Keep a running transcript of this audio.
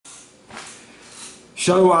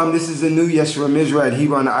Shalom, this is a new Yes from Israel at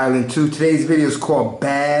H.O.I on the island too. Today's video is called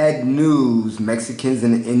Bad News, Mexicans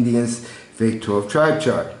and Indians Fake 12 Tribe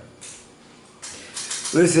Chart.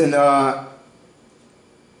 Listen,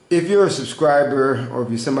 if you're a subscriber or if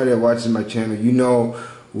you're somebody that watches my channel, you know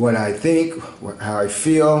what I think, how I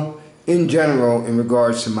feel in general in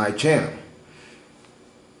regards to my channel.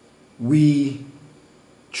 We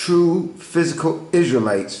true physical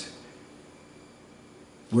Israelites,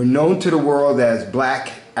 we're known to the world as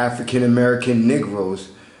black, African American,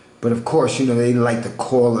 Negroes, but of course, you know, they like to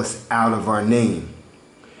call us out of our name.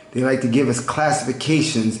 They like to give us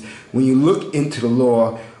classifications. When you look into the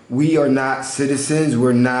law, we are not citizens,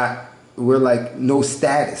 we're like no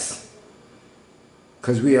status.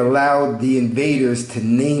 Because we allowed the invaders to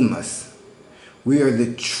name us. We are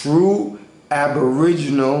the true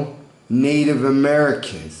Aboriginal Native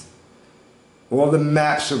Americans. All the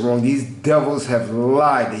maps are wrong. These devils have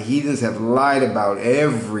lied. The heathens have lied about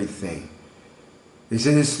everything. They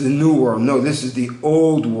say this is the new world. No, this is the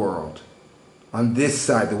old world. On this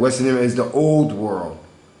side, the Western Hemisphere is the old world.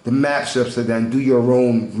 The maps are upside down. Do your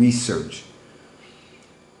own research.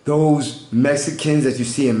 Those Mexicans that you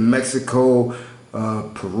see in Mexico,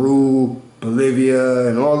 Peru, Bolivia,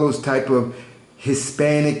 and all those type of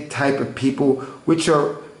Hispanic type of people, which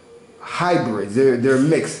are hybrids. They're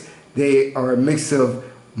mixed. They are a mix of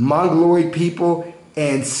Mongoloid people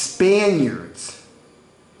and Spaniards.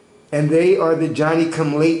 And they are the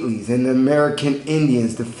Johnny-come-latelys and the American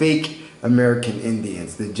Indians, the fake American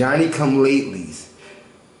Indians, the Johnny-come-latelys.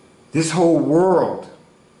 This whole world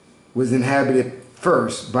was inhabited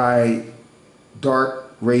first by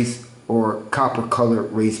dark race or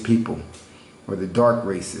copper-colored race people, or the dark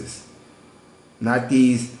races. Not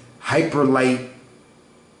these hyper-light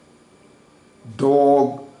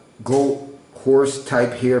dog, goat, horse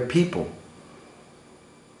type hair people.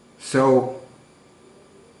 So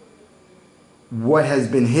what has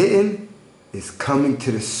been hidden is coming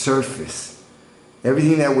to the surface.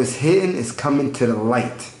 Everything that was hidden is coming to the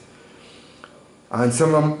light. On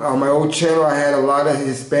my old channel, I had a lot of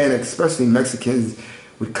Hispanics, especially Mexicans,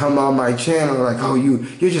 would come on my channel like, oh, you're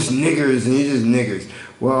just niggers and you're just niggers.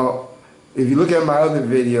 Well, if you look at my other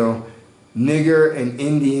video, nigger and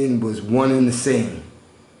Indian was one and the same.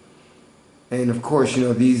 And of course, you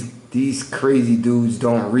know, these crazy dudes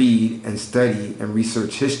don't read and study and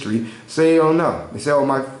research history, so they don't know. They say, oh,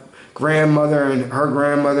 my grandmother and her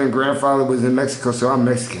grandmother and grandfather was in Mexico, so I'm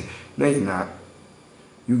Mexican. No, you're not.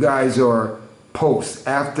 You guys are post,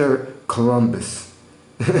 after Columbus.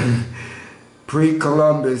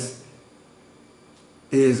 Pre-Columbus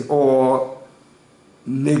is all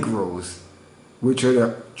Negroes, which are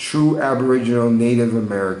the true Aboriginal Native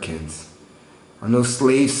Americans. On those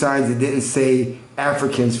slave signs, it didn't say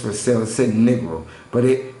Africans for sale, it said Negro. But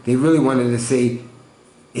they really wanted to say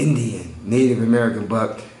Indian, Native American.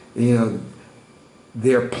 But, you know,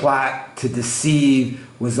 their plot to deceive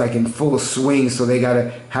was like in full swing. So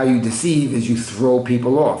how you deceive is you throw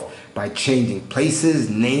people off by changing places,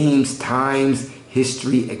 names, times,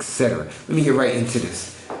 history, etc. Let me get right into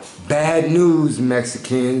this. Bad news,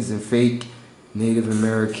 Mexicans and fake Native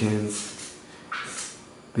Americans.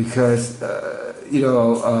 Because,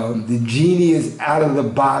 the genie is out of the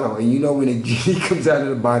bottle. And you know when a genie comes out of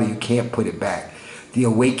the bottle, you can't put it back. The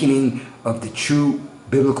awakening of the true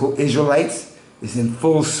biblical Israelites is in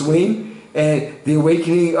full swing. And the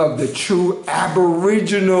awakening of the true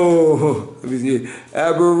Aboriginal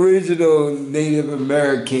Native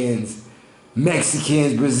Americans,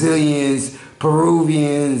 Mexicans, Brazilians,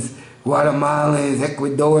 Peruvians, Guatemalans,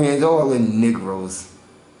 Ecuadorians, all the Negroes,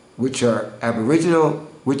 which are Aboriginal,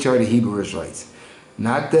 which are the Hebrew Israelites.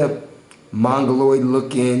 Not the Mongoloid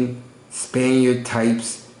looking Spaniard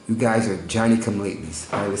types. You guys are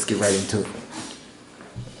Johnny-come-latelys. All right, let's get right into it.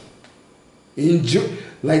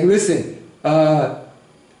 Listen,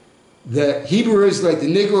 the Hebrew Israelite, the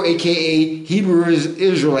Negro, aka Hebrew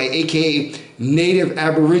Israelite, aka Native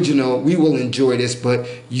Aboriginal, we will enjoy this, but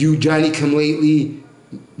you Johnny-come-lately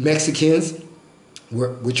Mexicans,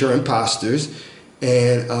 which are imposters,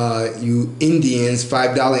 and you Indians,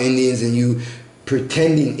 $5 Indians, and you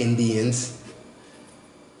pretending Indians,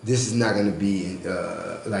 this is not going to be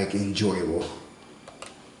enjoyable.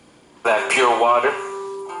 That pure water.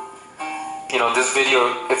 You know, this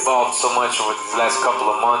video evolved so much over these last couple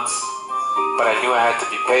of months, but I knew I had to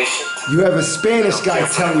be patient. You have a Spanish guy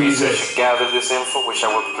telling you this. Gather this info, which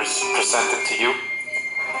I will be presenting to you.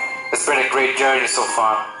 It's been a great journey so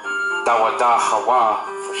far. H.O.I,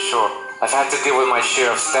 for sure. I've had to deal with my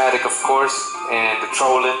share of static, of course, and the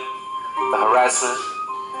trolling, the harassment,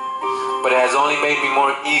 but it has only made me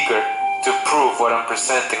more eager to prove what I'm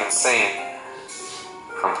presenting and saying.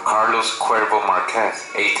 from Carlos Cuervo Marquez,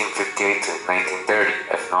 1858 to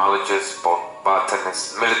 1930, ethnologist,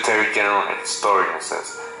 botanist, military general, and historian,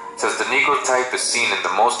 says the Negro type is seen in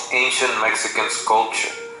the most ancient Mexican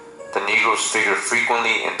sculpture. The Negroes figure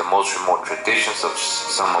frequently in the most remote traditions of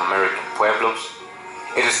some American pueblos.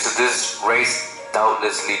 It is to this race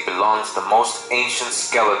doubtlessly belongs the most ancient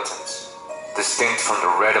skeletons, distinct from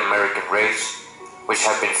the red American race, which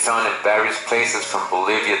have been found in various places from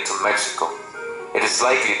Bolivia to Mexico. It is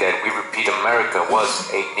likely that we repeat America was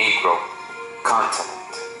a Negro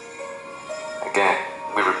continent. Again,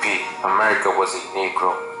 we repeat, America was a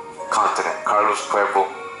Negro continent. Carlos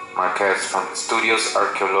Cuervo Marquez from Estudios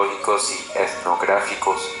Arqueológicos y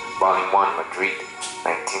Etnográficos, Volume 1, Madrid,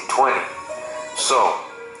 1920. So,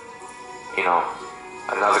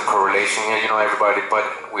 another correlation here, everybody, but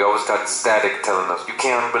we always got static telling us, you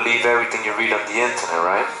can't believe everything you read on the internet,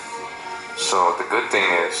 right? So the good thing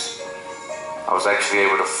is, I was actually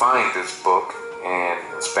able to find this book in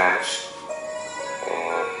Spanish,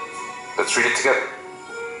 and let's read it together.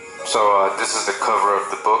 So this is the cover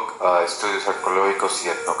of the book, Estudios Arqueológicos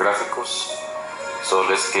y Etnográficos. So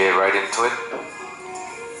let's get right into it.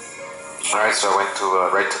 Alright, so I went to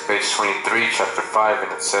right to page 23, chapter 5,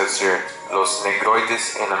 and it says here, Los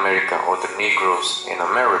Negroides en America, or the Negroes in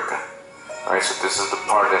America. Alright, so this is the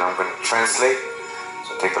part that I'm going to translate.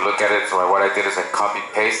 So take a look at it. So what I did is I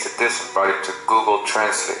copy-pasted this and brought it to Google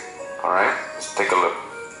Translate. Alright, let's take a look.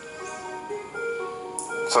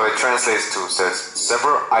 So it translates to, says,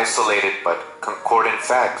 several isolated but concordant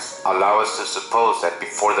facts allow us to suppose that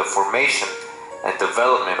before the formation and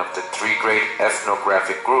development of the three great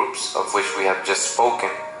ethnographic groups of which we have just spoken,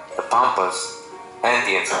 the Pampas,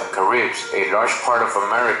 Andeans, and Caribs, a large part of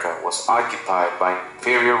America was occupied by an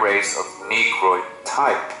inferior race of Negroid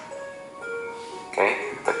type.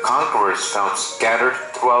 Okay? The conquerors found scattered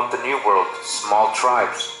throughout the New World small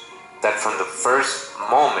tribes that from the first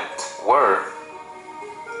moment were,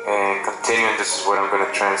 and continuing, this is what I'm going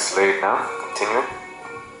to translate now, continuing.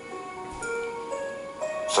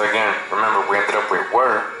 So again, remember we ended up with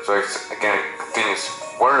were, so again it continues,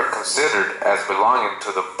 were considered as belonging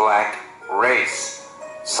to the black race.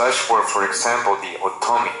 Such were, for example, the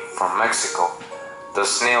Otomi from Mexico, the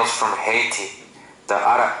snails from Haiti, the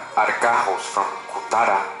Argajos from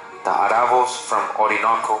Cutara, the Arabos from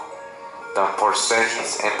Orinoco, the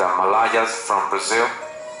Porceguis and the Malayas from Brazil,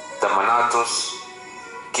 the Manatos,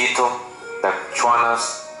 Quito, the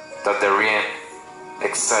Chuanas, the Darien,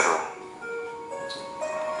 etc.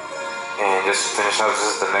 And just to finish out,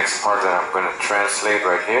 this is the next part that I'm going to translate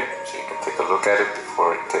right here, so you can take a look at it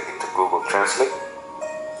before I take it to Google Translate.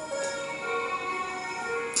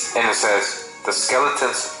 And it says, the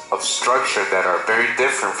skeletons of structure that are very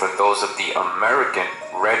different from those of the American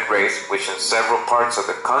red race, which in several parts of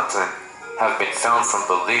the continent have been found from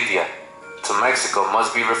Bolivia to Mexico,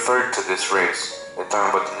 must be referred to this race. They're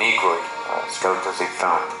talking about the Negroid skeletons they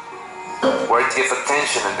found. Worthy of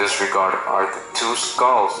attention in this regard are the two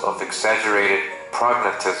skulls of exaggerated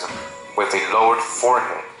prognatism with a lowered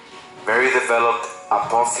forehead, very developed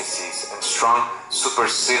apophyses, and strong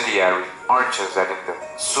superciliary arches that in the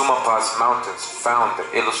Sumapaz Mountains found the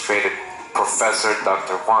illustrated Professor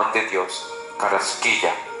Dr. Juan de Dios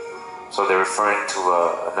Carrasquilla. So they're referring to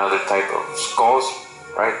another type of skulls,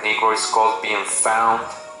 right? Negroid skulls being found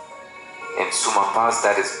in Sumapaz,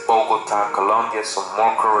 that is Bogota, Colombia. So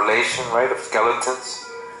more correlation, right, of skeletons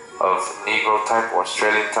of Negro type or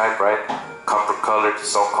Australian type, right? Copper colored,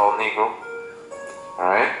 so-called Negro.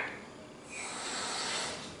 Alright?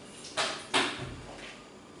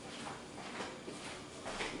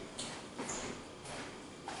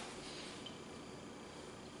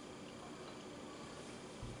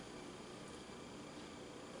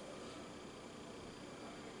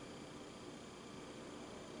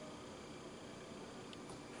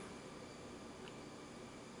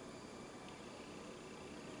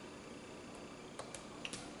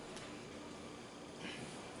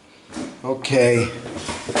 Okay,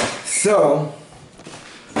 so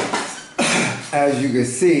as you can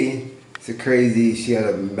see, it's a crazy, she had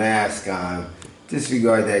a mask on.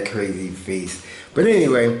 Disregard that crazy face. But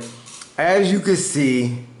anyway, as you can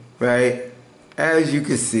see, right, as you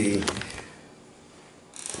can see,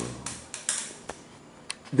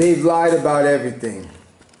 they've lied about everything.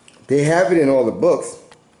 They have it in all the books.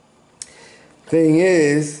 Thing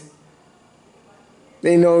is,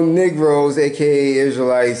 they know Negroes, aka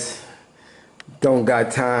Israelites, don't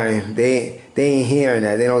got time. They ain't hearing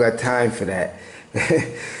that. They don't got time for that.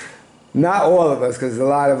 Not all of us, because a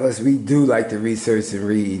lot of us, we do like to research and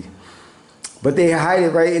read. But they hide it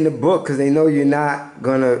right in the book because they know you're not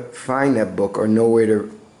going to find that book or know where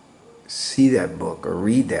to see that book or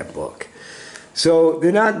read that book. So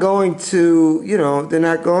they're not going to, they're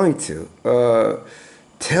not going to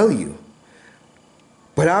tell you.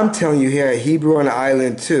 But I'm telling you here at Hebrew on the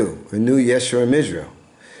Island too, a new Yeshua Israel.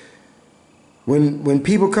 When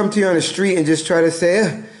people come to you on the street and just try to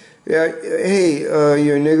say, hey,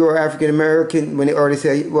 you're a Negro or African American, when they already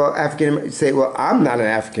say, well, African, say, well, I'm not an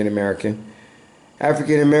African American.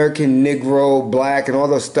 African American, Negro, Black, and all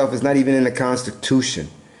those stuff is not even in the Constitution.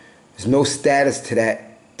 There's no status to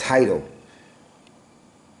that title.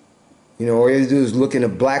 All you have to do is look in the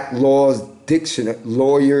Black Lawyer's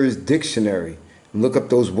Dictionary and look up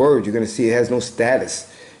those words. You're going to see it has no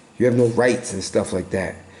status. You have no rights and stuff like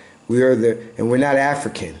that. And we're not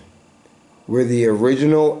African. We're the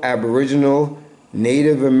original Aboriginal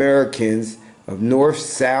Native Americans of North,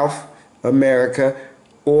 South America,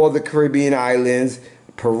 all the Caribbean islands,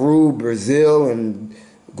 Peru, Brazil, and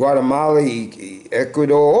Guatemala,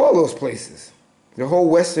 Ecuador, all those places. The whole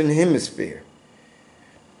Western Hemisphere.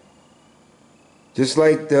 Just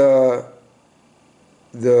like the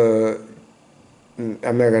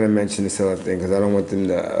I'm not going to mention this other thing because I don't want them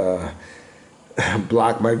to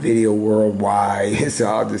block my video worldwide, so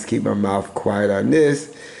I'll just keep my mouth quiet on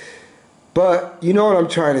this. But you know what I'm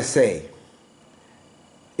trying to say.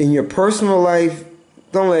 In your personal life,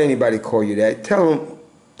 don't let anybody call you that. Tell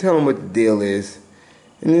them what the deal is,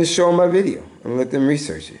 and then show them my video and let them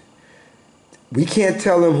research it. We can't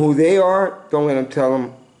tell them who they are. Don't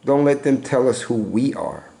let them tell us who we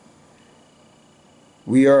are.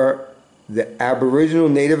 We are the Aboriginal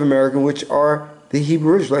Native American, which are the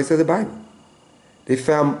Hebrew Israelites of the Bible. They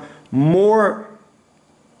found more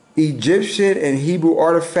Egyptian and Hebrew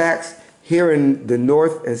artifacts here in the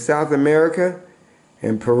North and South America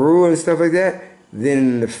and Peru and stuff like that than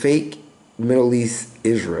in the fake Middle East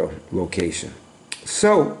Israel location.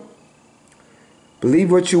 So,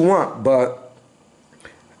 believe what you want, but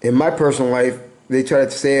in my personal life, they try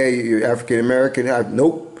to say you're African American.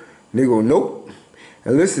 Nope. Negro, nope.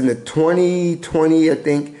 And listen, the 2020, I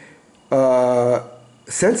think,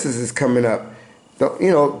 census is coming up.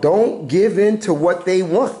 Don't give in to what they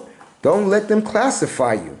want. Don't let them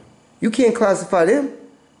classify you. You can't classify them.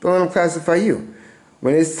 Don't let them classify you.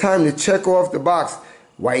 When it's time to check off the box,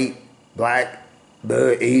 white, black,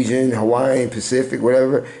 Asian, Hawaiian, Pacific,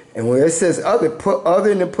 whatever, and where it says other, put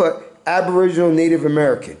other than put Aboriginal, Native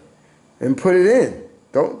American, and put it in.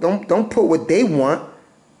 Don't put what they want.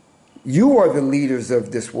 You are the leaders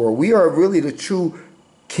of this world. We are really the true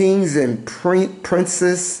kings and prince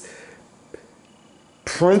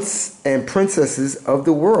and princesses of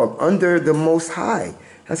the world under the Most High.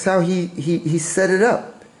 That's how he set it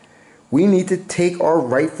up. We need to take our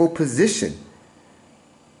rightful position.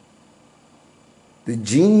 The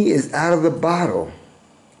genie is out of the bottle.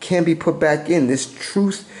 Can't be put back in. This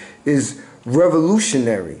truth is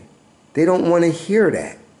revolutionary. They don't want to hear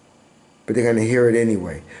that, but they're going to hear it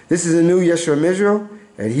anyway. This is a new Yeshua Israel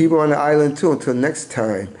and Hebrew on the Island too. Until next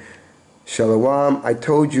time, Shalom. I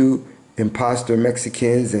told you, imposter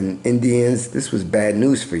Mexicans and Indians, this was bad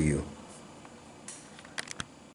news for you.